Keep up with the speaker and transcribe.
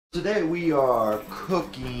Today we are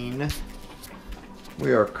cooking.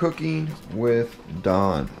 With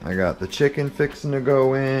Don. I got the chicken fixing to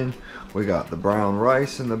go in. We got the brown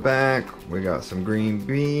rice in the back. We got some green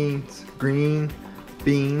beans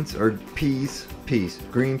or peas.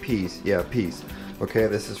 Green peas. Yeah, peas. Okay,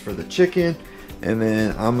 this is for the chicken. And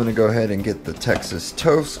then I'm gonna go ahead and get the Texas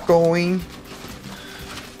toast going.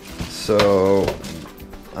 So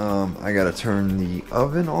I gotta turn the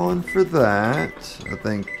oven on for that.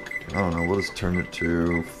 I don't know, we'll just turn it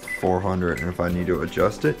to 400, and if I need to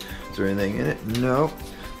adjust it. Is there anything in it? No.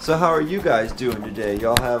 So how are you guys doing today?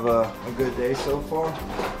 Y'all have a good day so far?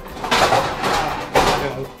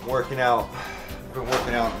 I've been working out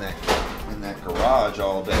in that garage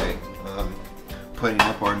all day, putting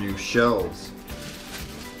up our new shelves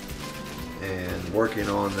and working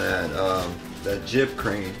on that jib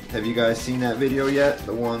crane. Have you guys seen that video yet?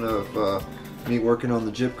 The one of me working on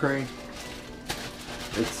the jib crane?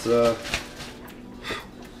 It's I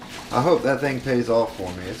hope that thing pays off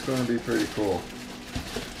for me. It's going to be pretty cool.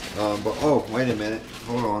 But oh, wait a minute.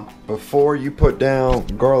 Hold on. Before you put down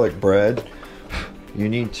garlic bread, you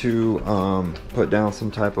need to put down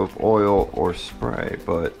some type of oil or spray.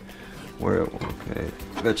 But okay,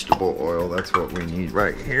 vegetable oil. That's what we need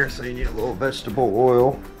right here. So you need a little vegetable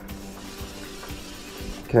oil.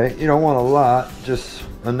 Okay, you don't want a lot, just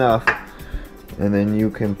enough. And then you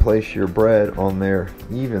can place your bread on there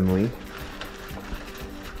evenly.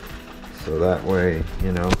 So that way,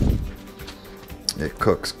 you know, it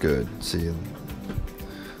cooks good. See,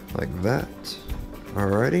 like that.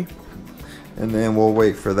 Alrighty. And then we'll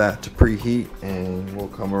wait for that to preheat and we'll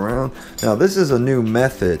come around. Now this is a new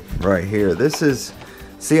method right here. This is,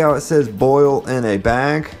 see how it says boil in a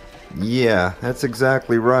bag? Yeah, that's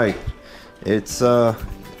exactly right. It's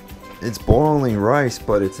boiling rice,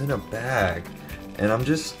 but it's in a bag. And I'm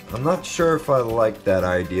not sure if I like that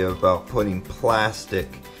idea about putting plastic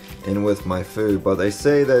in with my food, but they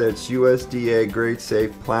say that it's USDA grade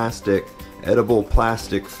safe plastic, edible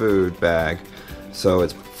plastic food bag. So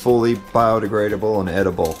it's fully biodegradable and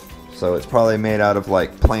edible. So it's probably made out of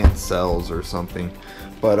like plant cells or something.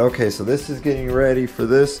 But okay, so this is getting ready for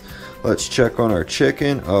this. Let's check on our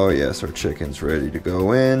chicken. Oh yes, our chicken's ready to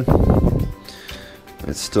go in.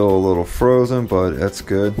 It's still a little frozen, but that's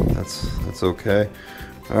good. That's okay.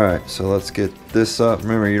 Alright, so let's get this up.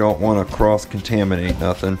 Remember, you don't want to cross-contaminate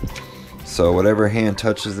nothing. So whatever hand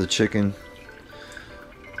touches the chicken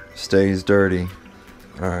stays dirty.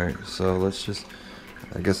 Alright, so let's just,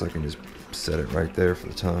 I guess I can just set it right there for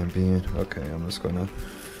the time being. Okay, I'm just gonna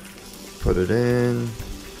put it in,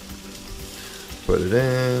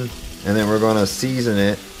 and then we're gonna season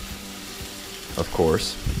it, of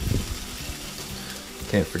course.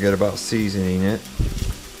 Can't forget about seasoning it.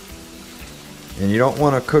 And you don't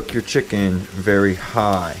want to cook your chicken very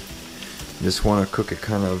high. You just want to cook it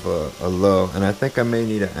kind of a low. And I think I may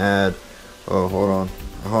need to add, oh, hold on,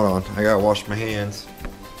 I gotta wash my hands.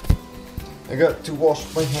 I got to wash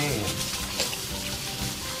my hands.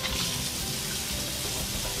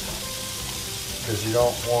 Because you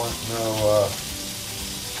don't want no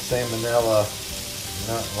salmonella,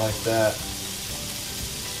 nothing like that.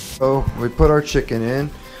 So we put our chicken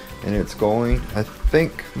in and it's going. I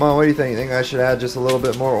think, Mom, what do you think? You think I should add just a little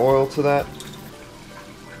bit more oil to that?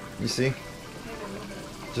 You see?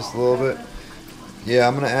 Just a little bit? Yeah,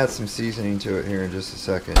 I'm going to add some seasoning to it here in just a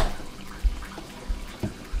second.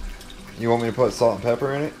 You want me to put salt and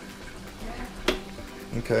pepper in it?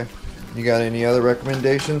 Okay. You got any other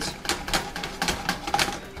recommendations?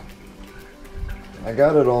 I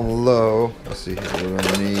got it on low. Let's see here. We're going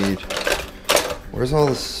to need... Where's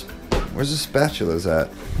the spatulas at?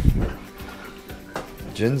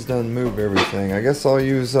 Jen's done moved everything. I guess I'll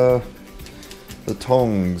use the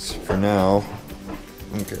tongs for now.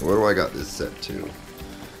 Okay, what do I got this set to?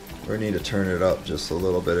 We need to turn it up just a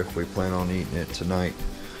little bit if we plan on eating it tonight.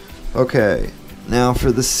 Okay, now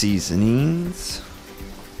for the seasonings.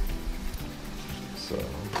 So...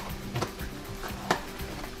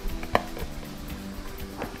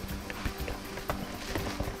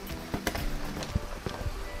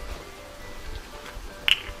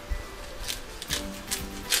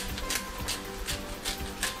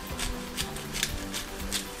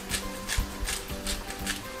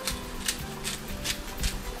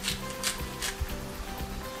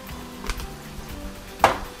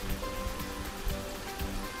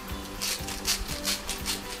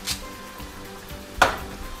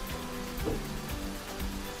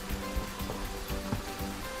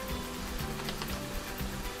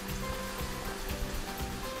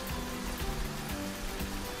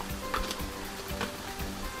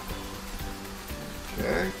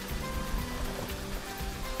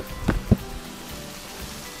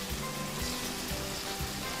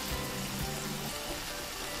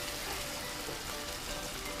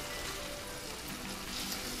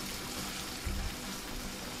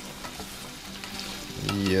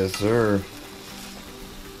 Yes, sir.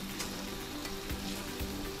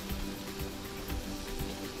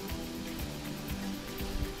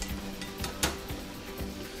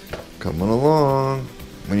 Coming along.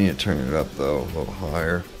 We need to turn it up though, a little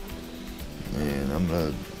higher. And I'm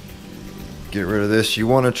gonna get rid of this. You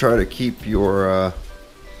want to try to keep your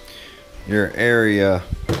area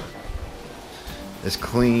as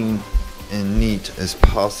clean and neat as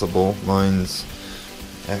possible. Mine's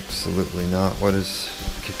absolutely not. What is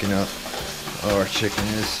kicking up? Oh, our chicken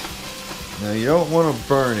is. Now you don't want to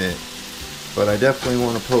burn it, but I definitely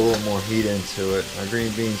want to put a little more heat into it. Our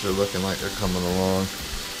green beans are looking like they're coming along.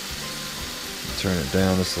 Turn it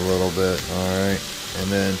down just a little bit. Alright,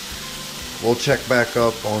 and then we'll check back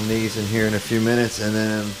up on these in here in a few minutes, and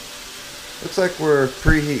then looks like we're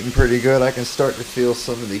preheating pretty good. I can start to feel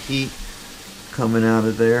some of the heat coming out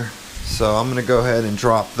of there. So I'm gonna go ahead and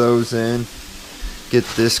drop those in, get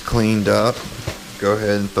this cleaned up, go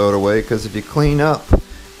ahead and throw it away, because if you clean up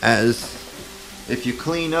as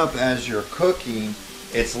you're cooking,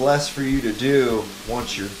 it's less for you to do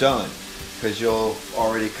once you're done, because you'll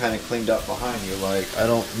already kind of cleaned up behind you. Like, I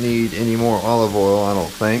don't need any more olive oil, I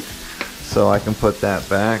don't think, so I can put that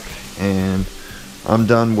back, and I'm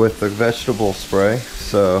done with the vegetable spray,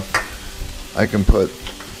 so I can put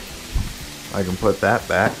that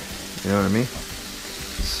back, you know what I mean?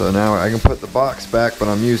 So now I can put the box back, but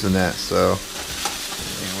I'm using that. So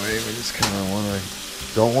anyway, we just kind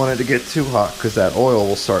of don't want it to get too hot, because that oil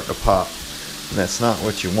will start to pop, and that's not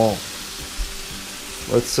what you want.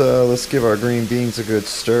 Let's give our green beans a good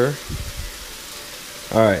stir.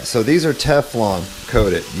 Alright, so these are Teflon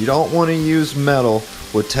coated. You don't want to use metal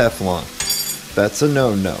with Teflon. That's a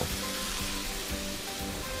no-no.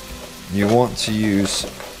 You want to use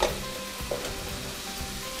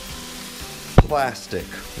plastic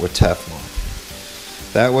with Teflon.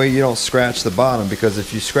 That way you don't scratch the bottom, because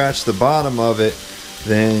if you scratch the bottom of it,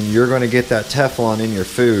 then you're going to get that Teflon in your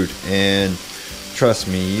food, and trust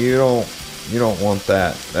me, you don't want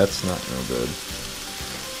that. That's not no good.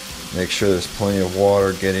 Make sure there's plenty of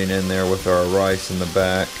water getting in there with our rice in the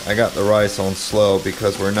back. I got the rice on slow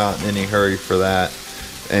because we're not in any hurry for that.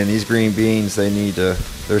 And these green beans,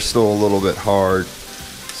 they're still a little bit hard,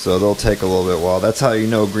 so they'll take a little bit while. That's how you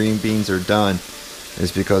know green beans are done,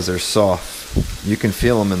 is because they're soft. You can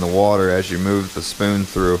feel them in the water as you move the spoon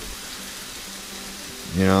through.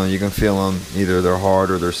 You know, you can feel them, either they're hard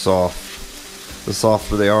or they're soft. The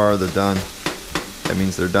softer they are, they're done. That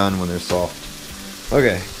means they're done when they're soft.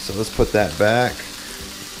 Okay, so let's put that back.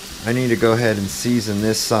 I need to go ahead and season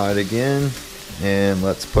this side again, and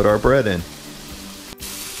let's put our bread in.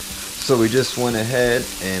 So we just went ahead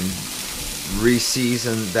and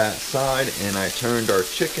re-seasoned that side, and I turned our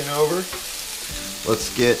chicken over.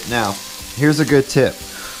 Now, here's a good tip.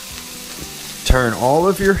 Turn all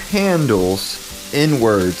of your handles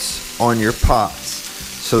inwards on your pots,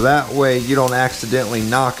 so that way you don't accidentally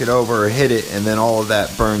knock it over or hit it, and then all of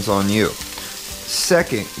that burns on you.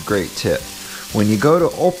 Second great tip, when you go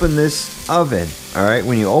to open this oven, alright,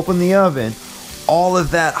 when you open the oven, all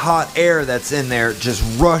of that hot air that's in there just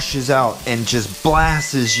rushes out and just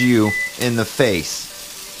blasts you in the face.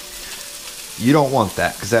 You don't want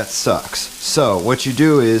that, because that sucks. So what you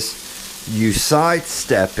do is you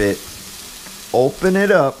sidestep it, open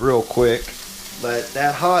it up real quick, let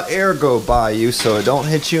that hot air go by you so it don't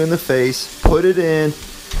hit you in the face, put it in,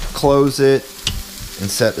 close it, and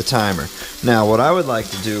set the timer. Now what I would like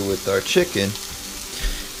to do with our chicken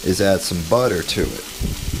is add some butter to it.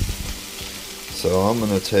 So I'm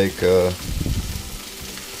going to take a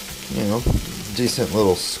decent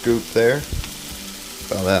little scoop there,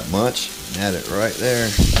 about that much, and add it right there,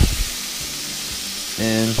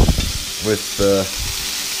 and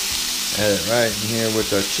add it right in here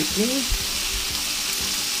with our chicken.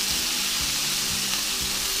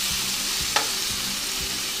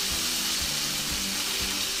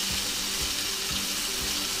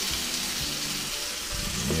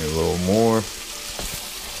 A little more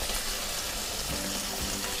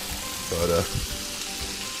butter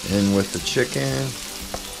in with the chicken.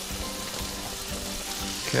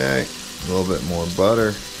 Okay, a little bit more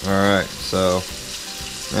butter. Alright, so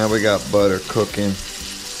now we got butter cooking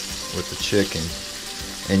with the chicken.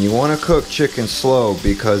 And you want to cook chicken slow,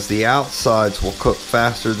 because the outsides will cook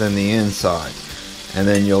faster than the inside, and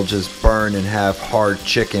then you'll just burn and have hard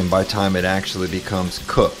chicken by the time it actually becomes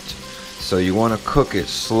cooked. So you want to cook it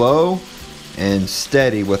slow and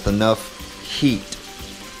steady with enough heat.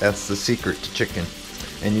 That's the secret to chicken.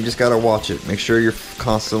 And you just got to watch it. Make sure you're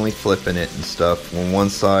constantly flipping it and stuff. When one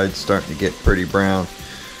side's starting to get pretty brown,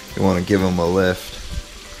 you want to give them a lift.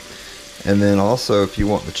 And then also, if you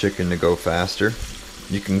want the chicken to go faster,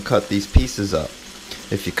 you can cut these pieces up.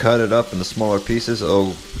 If you cut it up into smaller pieces,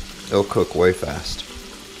 it'll cook way fast.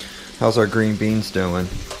 How's our green beans doing?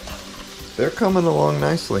 They're coming along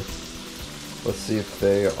nicely. Let's see if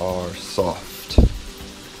they are soft.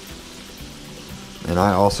 And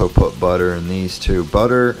I also put butter in these too.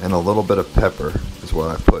 Butter and a little bit of pepper is what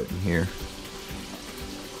I put in here.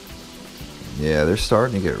 Yeah, they're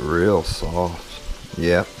starting to get real soft.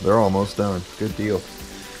 Yep, they're almost done. Good deal.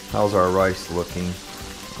 How's our rice looking?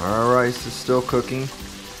 Our rice is still cooking.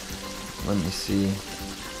 Let me see.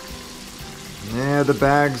 Yeah, the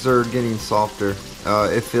bags are getting softer.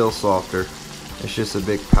 It feels softer. It's just a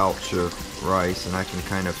big pouch of rice, and I can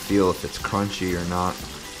kind of feel if it's crunchy or not.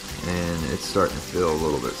 And it's starting to feel a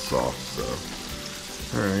little bit soft, so.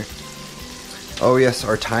 Alright. Oh yes,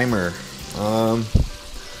 our timer.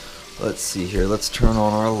 Let's see here. Let's turn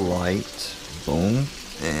on our light. Boom.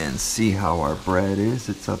 And see how our bread is.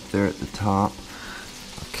 It's up there at the top.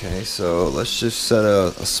 Okay, so let's just set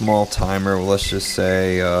a small timer. Let's just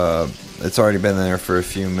say it's already been there for a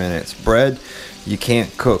few minutes. Bread, you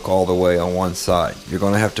can't cook all the way on one side. You're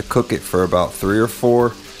going to have to cook it for about 3 or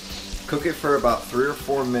 4. Cook it for about 3 or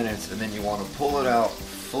 4 minutes, and then you want to pull it out,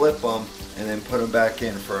 flip them, and then put them back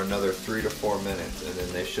in for another 3 to 4 minutes, and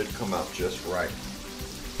then they should come out just right.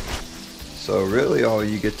 So really all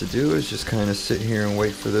you get to do is just kind of sit here and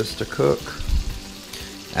wait for this to cook.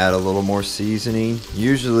 Add a little more seasoning.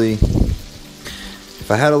 Usually, if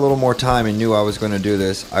I had a little more time and knew I was going to do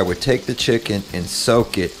this, I would take the chicken and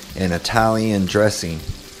soak it in Italian dressing.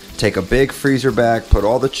 Take a big freezer bag, put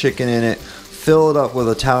all the chicken in it, fill it up with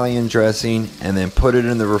Italian dressing, and then put it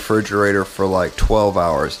in the refrigerator for like 12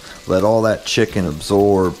 hours. Let all that chicken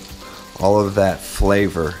absorb all of that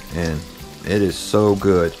flavor, and it is so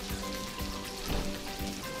good.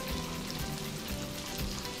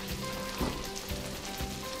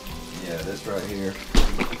 Yeah, this right here,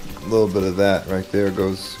 a little bit of that right there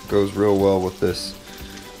goes real well with this.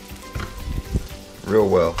 Real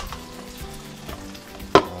well.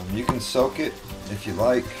 You can soak it if you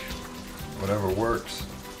like, whatever works.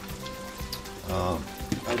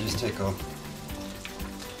 I just take a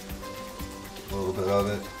little bit of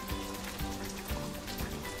it.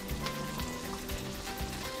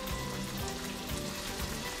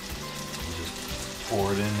 Just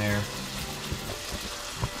pour it in there.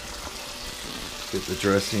 Get the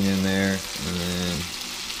dressing in there, and then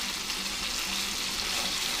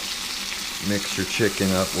mix your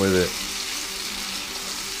chicken up with it.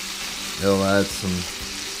 It'll add some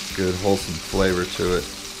good wholesome flavor to it.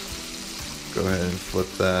 Go ahead and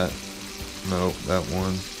flip that. Nope, that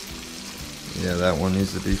one. Yeah, that one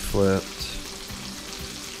needs to be flipped.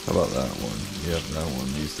 How about that one? Yep, that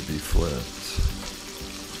one needs to be flipped.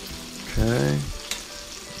 Okay.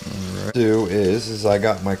 Alright. What I do is I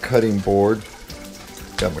got my cutting board.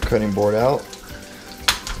 Got my cutting board out.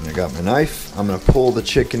 And I got my knife. I'm gonna pull the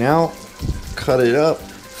chicken out, cut it up,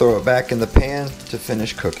 throw it back in the pan to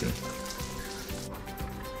finish cooking.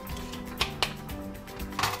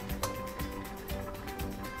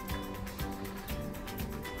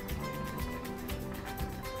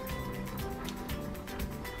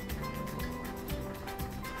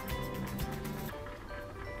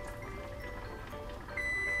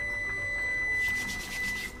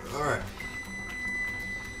 Alright,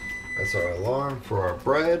 that's our alarm for our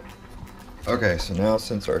bread. Okay, so now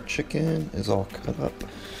since our chicken is all cut up,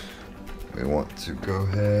 we want to go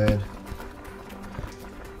ahead and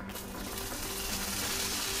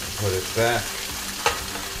put it back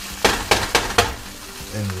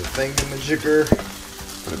in the thingamajigger.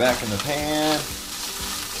 Put it back in the pan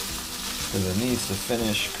because it needs to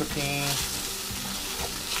finish cooking.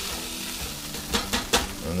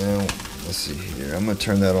 And then, let's see here, I'm going to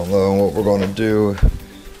turn that on low, and what we're going to do,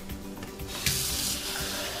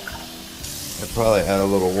 I'll probably add a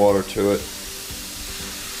little water to it.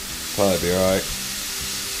 Probably be alright.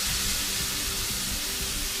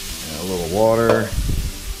 Add a little water.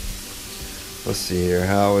 Let's see here,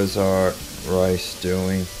 how is our rice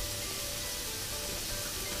doing?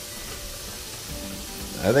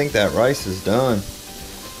 I think that rice is done.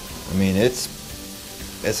 I mean, it's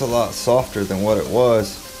a lot softer than what it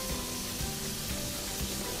was.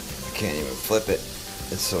 I can't even flip it.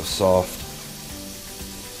 It's so soft.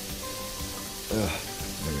 Ugh,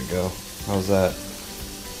 there we go. How's that?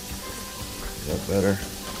 Is that better?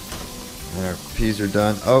 And our peas are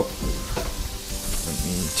done. Oh, let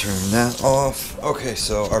me turn that off. Okay,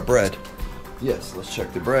 so our bread. Yes, let's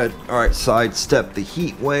check the bread. Alright, sidestep the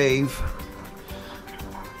heat wave.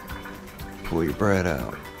 Pull your bread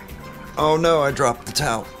out. Oh no, I dropped the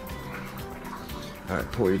towel.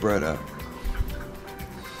 Alright, pull your bread out.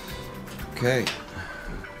 Okay,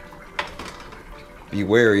 be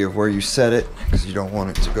wary of where you set it because you don't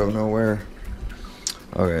want it to go nowhere.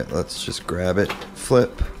 Okay, let's just grab it.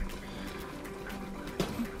 Flip.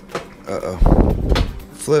 Uh-oh.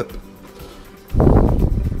 Flip.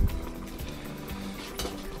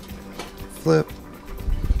 Flip.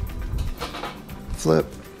 Flip.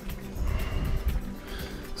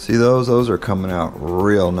 See those? Those are coming out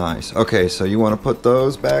real nice. Okay, so you want to put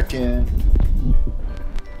those back in.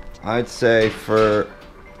 I'd say for...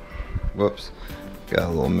 Whoops. Got a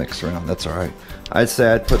little mix around. That's alright. I'd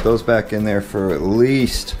say I'd put those back in there for at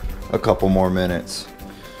least a couple more minutes.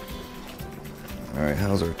 Alright,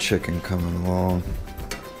 how's our chicken coming along?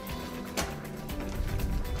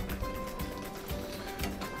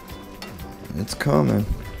 It's coming.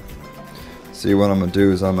 See, what I'm going to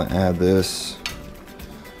do is I'm going to add this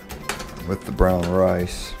with the brown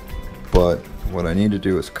rice. But what I need to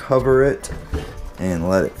do is cover it and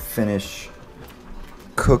let it finish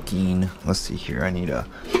cooking. Let's see here. I need a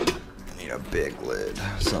big lid,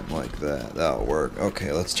 something like that. That'll work.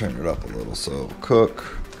 Okay, let's turn it up a little. So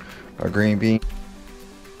cook our green bean.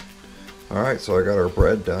 All right, so I got our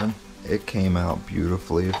bread done. It came out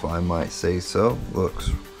beautifully, if I might say so.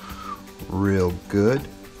 Looks real good.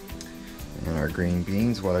 And our green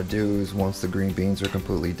beans, what I do is once the green beans are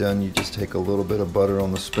completely done, you just take a little bit of butter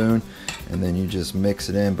on the spoon and then you just mix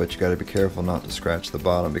it in, but you got to be careful not to scratch the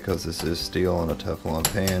bottom because this is steel on a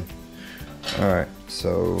Teflon pan. Alright,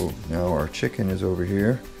 so now our chicken is over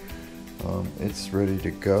here. It's ready to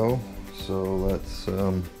go. So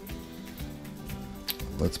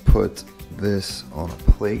let's put this on a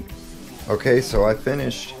plate. Okay, so I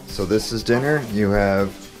finished. So this is dinner. You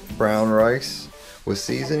have brown rice with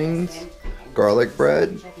seasonings, garlic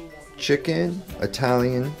bread, chicken,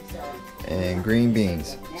 Italian, and green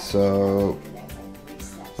beans. So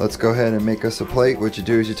let's go ahead and make us a plate. What you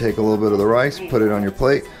do is you take a little bit of the rice, put it on your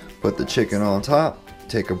plate, put the chicken on top,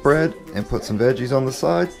 take a bread and put some veggies on the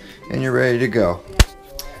side, and you're ready to go.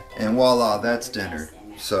 And voila, that's dinner.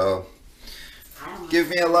 So give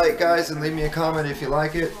me a like, guys, and leave me a comment if you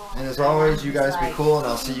like it. And as always, you guys be cool, and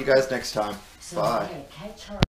I'll see you guys next time. Bye.